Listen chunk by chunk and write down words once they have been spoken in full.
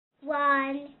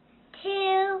1,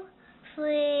 2,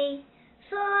 3,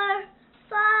 4,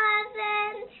 5,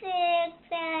 and 6,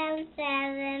 and 7,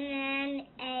 and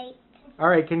 8. All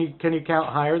right, can you count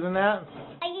higher than that?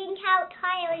 I can count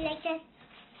higher like this.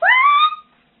 1,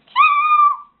 2,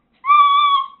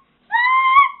 3,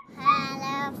 4.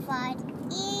 Hello, Ford,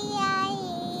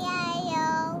 E-I-E-I-O,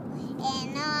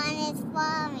 and on is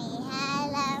for me.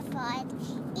 Hello, Ford,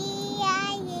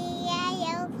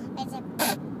 E-I-E-I-O. It's a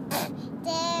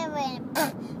there and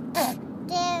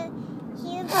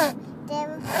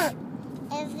there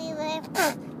everywhere.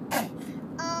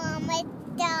 Oh,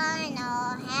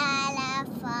 McDonald, hello,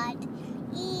 Ford,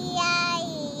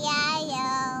 E-I-E-I-O.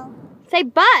 Say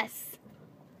bus.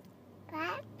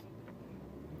 Back,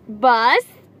 Bus.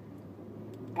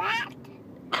 back,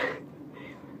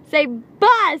 Say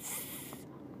bus.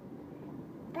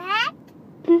 back.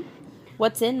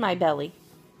 What's in my belly?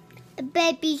 A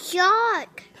baby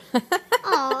shark.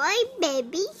 Oh, a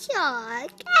baby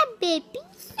shark. A baby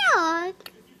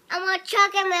shark. I want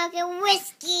chocolate milk and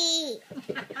whiskey.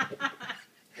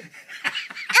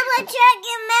 I want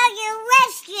chocolate milk and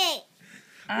whiskey.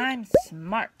 I'm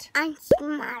smart. I'm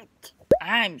smart.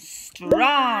 I'm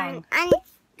strong. I'm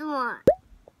smart.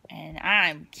 And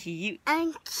I'm cute.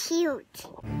 I'm cute.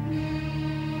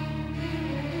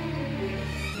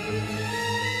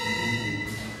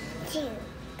 Two.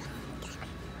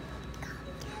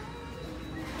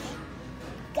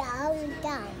 Go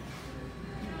down.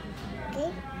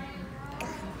 Okay?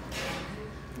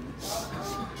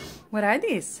 What are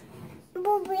these?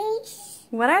 Boobies.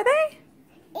 What are they?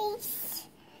 It's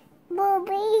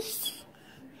boobies.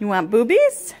 You want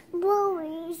boobies?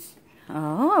 Boobies.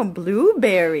 Oh,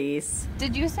 blueberries.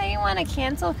 Did you say you want to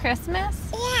cancel Christmas?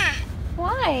 Yeah.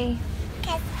 Why?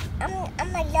 Because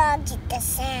I'm allergic to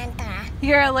Santa.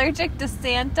 You're allergic to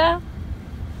Santa?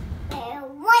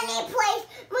 One place.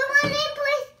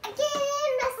 I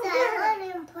can't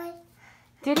in one place.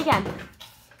 Do it again.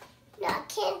 No, I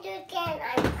can't do it again.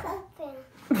 I'm coughing.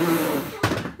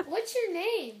 What's your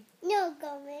name? No,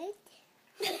 Gomez.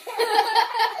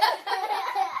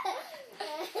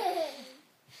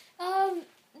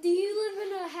 Do you live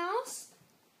in a house?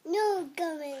 No,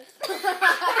 Gomez.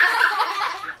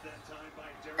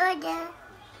 Order.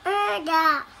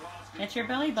 It's your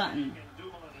belly button.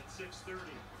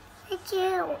 It's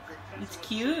you. It's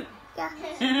cute. Yeah.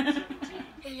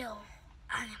 Hello,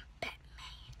 I'm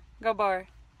Batman. Go, Bar.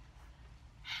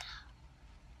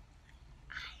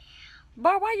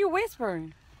 Bar, why are you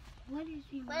whispering? What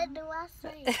do I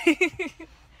say?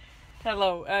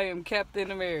 Hello, I am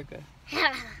Captain America.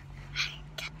 Hello.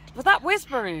 Stop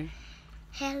whispering.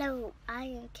 Hello, I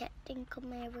am Captain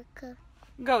America.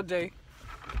 Go, Jay.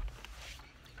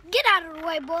 Get out of the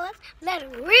way, boys. Let a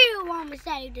real woman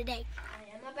say today. I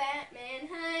am a Batman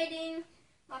hiding.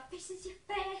 My face is your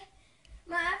face.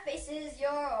 My face is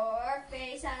your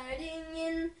face hiding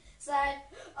inside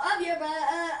of your butt.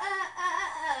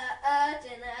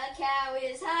 And a cow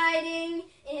is hiding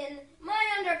in my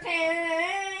underpants.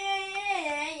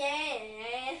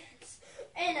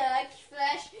 And a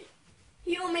flesh,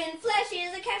 human flesh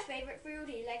is a cat's favorite food.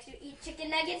 He likes to eat chicken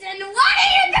nuggets and what are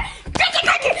you chicken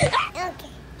nuggets?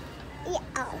 Okay. Yeah.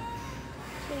 Oh.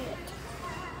 Good.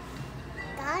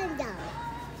 Calm down.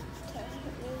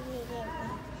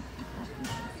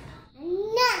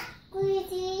 Not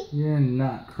crazy. You're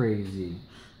not crazy.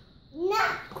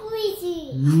 Not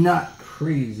crazy. Not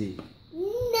crazy.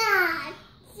 Not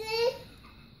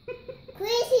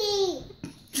crazy.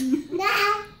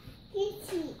 Not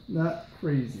crazy. Not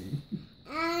crazy.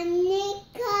 I'm not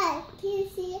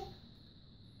crazy.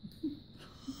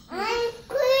 I'm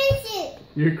crazy.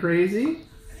 You're crazy?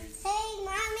 Hey,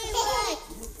 mommy, look.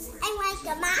 I'm like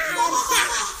a mom.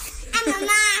 I'm a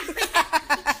mom.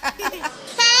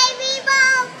 Hey,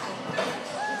 people.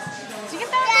 Did you get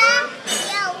that?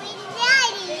 Yo, we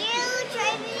daddy. You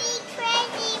drive me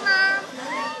crazy, Mom.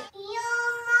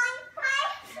 You're my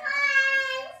best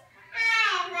friend. I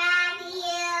love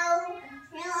you.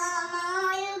 You're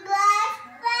my best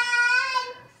friend.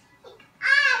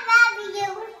 I love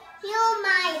you. You're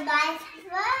my best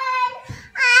friend.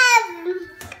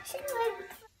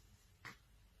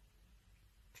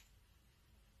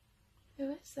 Who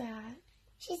is that?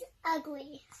 She's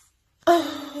ugly.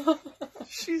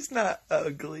 She's not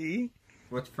ugly.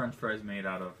 What's French fries made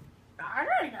out of? I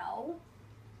don't know.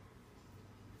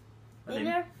 Are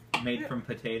they made from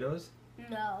potatoes?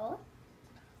 No.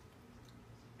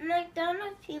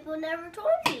 McDonald's people never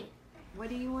told me. What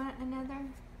do you want? Another?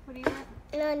 What do you want?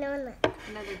 No.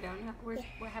 Another donut?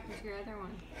 What happened to your other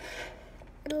one?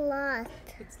 Lost.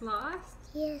 It's lost?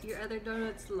 Yes. Your other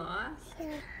donut's lost?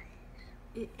 Yeah.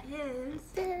 It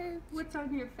is. What's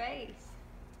on your face?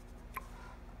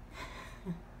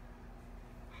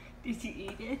 Did you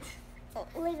eat it?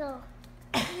 Little.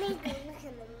 Maybe look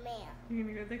in the mirror. You're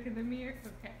gonna go look in the mirror?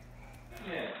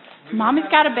 Okay. Mommy's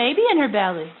got a baby in her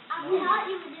belly. I'm not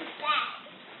even just that.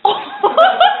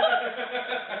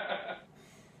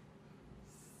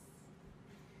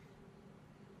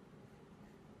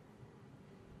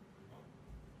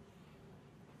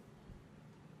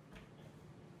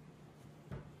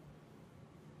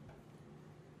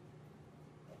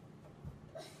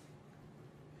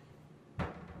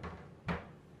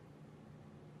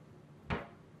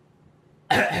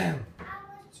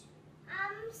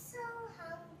 I'm so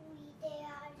hungry,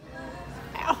 Dad.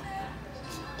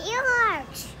 It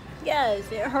hurts.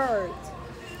 Yes, it hurts.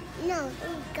 No,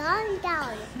 it's gone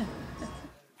down.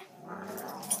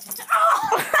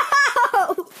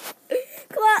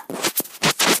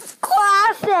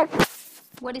 Classic.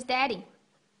 What is Daddy?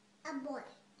 A boy.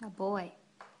 A boy.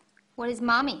 What is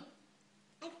Mommy?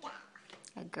 A dog.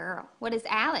 A girl. What is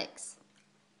Alex?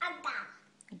 A dog.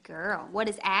 A girl. What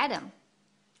is Adam?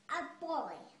 A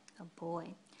boy. A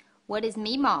boy. What is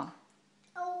Meemaw?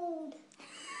 Old.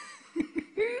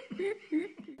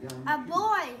 A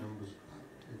boy.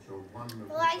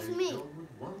 Likes me.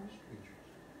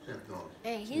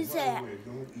 And he said,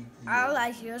 I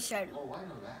like your shirt.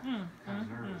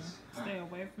 Stay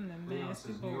away from the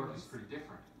nasty boys.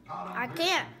 I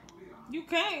can't. You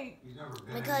can't.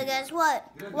 Because guess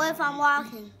what? What if I'm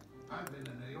walking?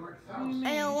 And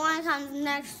then one comes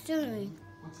next to me.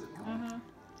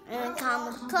 And it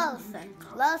comes closer and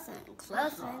closer and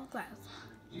closer and closer.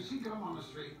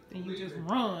 Then you just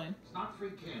run.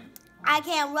 I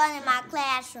can't run in my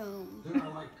classroom.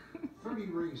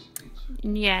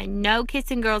 Yeah, no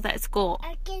kissing girls at school.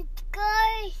 I can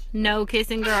go. No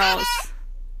kissing girls.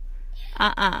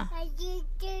 I can do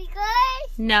good.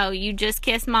 No, you just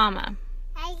kiss mama.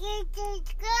 I can do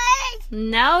good.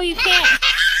 No, you can't.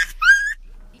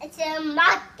 It's a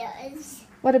monsters.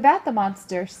 What about the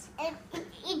monsters? It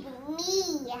eat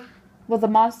me. Will the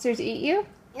monsters eat you?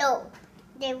 No,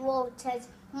 they will touch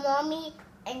mommy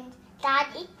and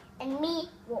daddy and me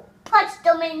will punch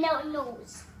them in their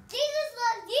nose. Jesus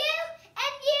loves you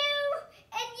and you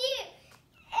and you.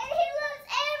 And he loves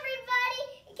everybody.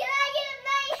 Can I get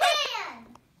my hand?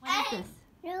 What is this?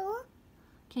 No.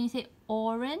 Can you say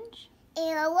orange?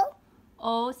 Yellow.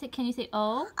 O. Can you say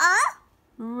O?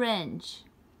 Orange.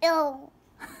 Yellow.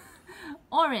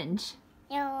 Orange.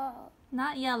 Yellow.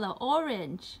 Not yellow.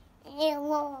 Orange.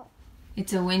 Yellow.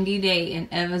 It's a windy day, and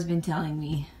Eva's been telling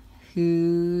me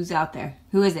who's out there.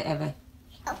 Who is it, Eva?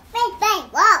 A big bang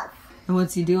wolf. And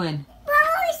what's he doing? Blow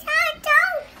his head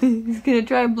down. He's gonna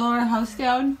try and blow our house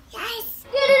down. Yes.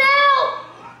 Get it out.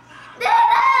 Get it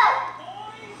out.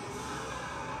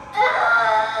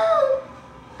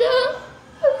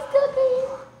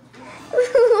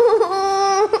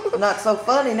 Not so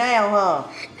funny now, huh?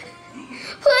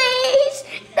 Please,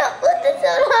 don't put this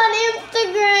on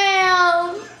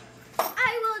Instagram.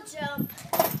 I will jump.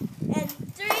 And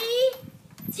 3,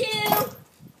 2,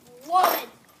 1.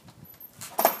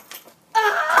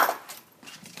 Ah!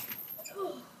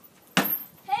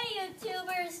 Hey,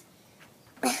 YouTubers.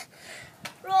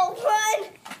 Roll 1.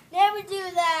 Never do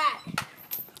that.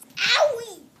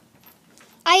 Owie.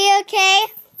 Are you okay?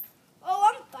 Oh,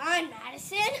 I'm fine,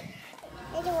 Madison.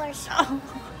 It was.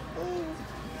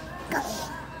 Go.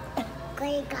 Go,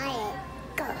 you got it.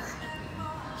 Go.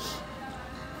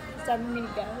 So I'm gonna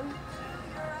go.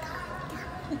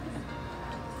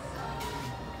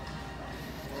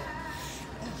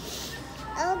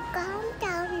 Oh, calm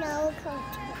down, no,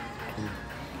 coach.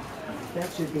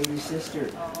 That's your baby sister.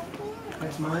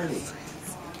 That's Marty.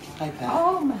 Hi, Pat.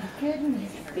 Oh my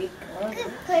goodness. Good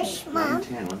push, Mom.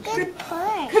 Good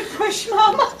push. Good push,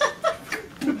 Mama.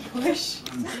 Good push.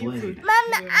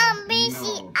 Mama, I'm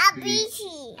busy. I'm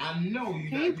busy. I know you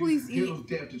Can you please eat?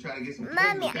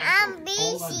 Mommy, I'm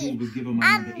busy.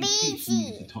 I'm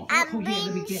busy. I'm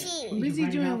busy. Busy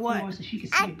doing what?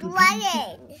 I'm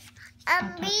playing.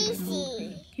 I'm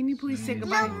busy. Can you please say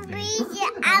goodbye? I'm busy.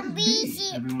 I'm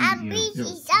busy. I'm busy.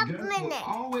 Stop a minute.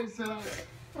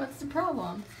 What's the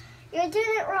problem? You're doing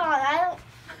it wrong.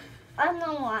 I don't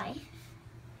know why.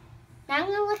 Now I'm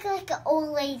gonna look like an old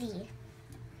lady.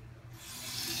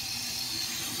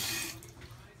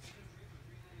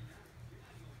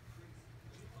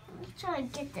 I'm trying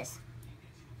to get this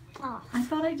off. I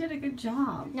thought I did a good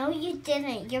job. No, you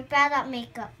didn't. You're bad at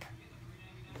makeup.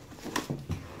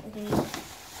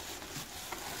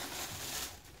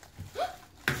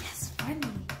 Yes,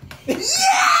 finally. Yes!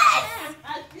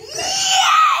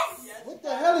 Yes! What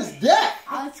the hell is that?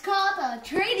 I No, it's called a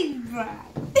trading brag.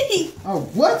 Oh,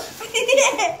 what?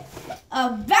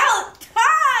 About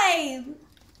time!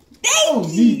 I don't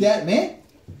need that, man.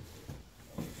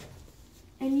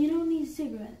 And you don't need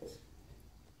cigarettes.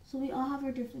 So we all have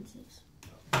our differences.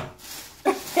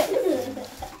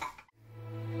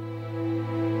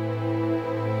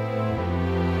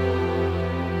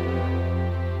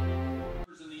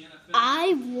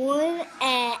 I won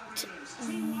at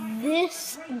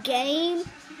this game,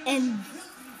 and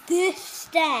this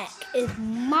stack is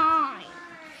mine.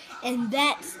 And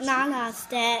that's Nana's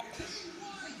stack.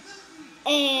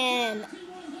 And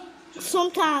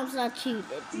sometimes I cheated,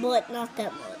 but not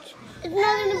that much. It's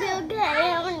not gonna be okay.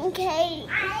 I want cake.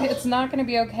 It's not going to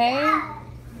be okay? I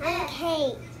want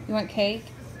cake. You want cake?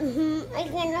 I'm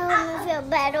gonna feel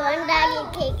better when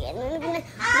I get cake, and I'm gonna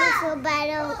feel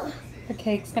better. The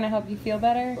cake's going to help you feel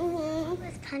better?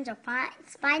 Let's punch a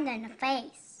spider in the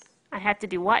face. I have to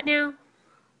do what now?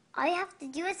 All you have to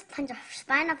do is punch a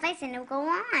spider in the face, and it'll go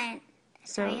on.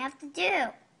 That's all you have to do.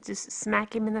 Just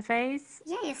smack him in the face?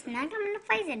 Yeah, you smack him in the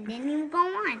face, and then he will go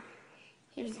on.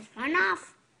 He will just run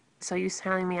off. So you're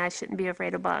telling me I shouldn't be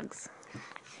afraid of bugs?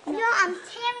 No, I'm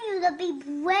telling you to be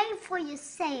brave for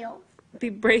yourself. Be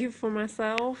brave for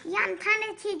myself? Yeah, I'm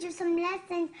trying to teach you some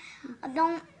lessons. I'm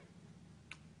trying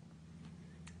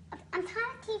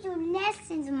to teach you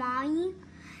lessons, Mommy.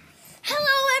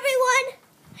 Hello, everyone.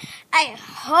 I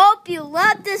hope you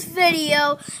loved this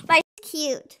video.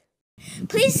 Cute.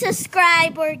 Please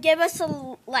subscribe or give us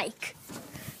a like.